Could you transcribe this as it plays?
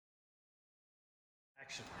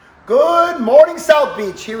Good morning, South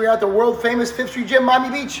Beach. Here we are at the world famous 5th Street Gym,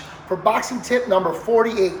 Miami Beach, for boxing tip number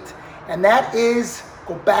 48. And that is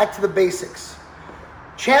go back to the basics.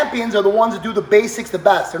 Champions are the ones that do the basics the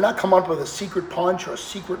best. They're not coming up with a secret punch or a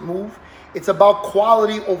secret move. It's about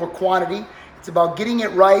quality over quantity. It's about getting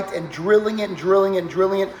it right and drilling it and drilling it and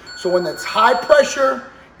drilling it. So when it's high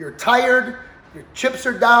pressure, you're tired, your chips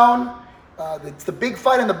are down, it's the big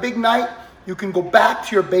fight and the big night, you can go back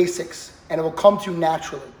to your basics and it will come to you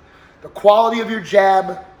naturally. The quality of your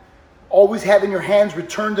jab, always having your hands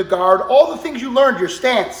return to guard, all the things you learned, your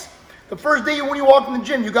stance. The first day when you walked in the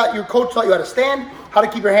gym, your coach taught you how to stand, how to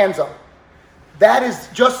keep your hands up. That is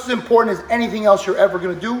just as important as anything else you're ever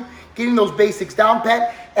going to do. Getting those basics down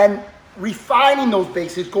pat and refining those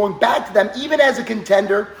basics, going back to them, even as a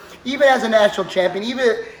contender, even as a national champion,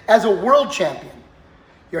 even as a world champion.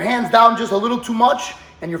 Your hands down just a little too much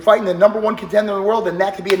and you're fighting the #1 contender in the world, and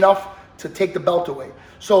that could be enough to take the belt away.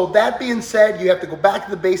 So that being said, you have to go back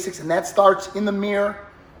to the basics, and that starts in the mirror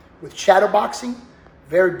with shadow boxing,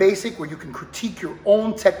 very basic, where you can critique your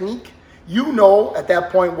own technique. You know at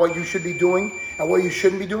that point what you should be doing and what you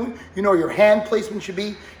shouldn't be doing. You know your hand placement should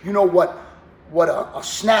be. You know what a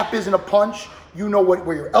snap is in a punch. You know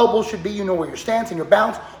where your elbow should be. You know where your stance and your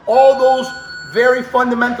balance. All those very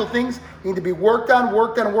fundamental things need to be worked on,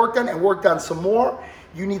 and worked on some more.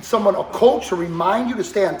 You need someone, a coach, to remind you, to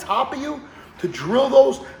stay on top of you, to drill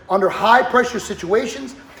those under high pressure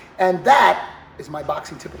situations. And that is my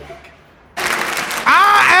boxing tip of the week.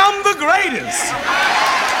 I am the greatest.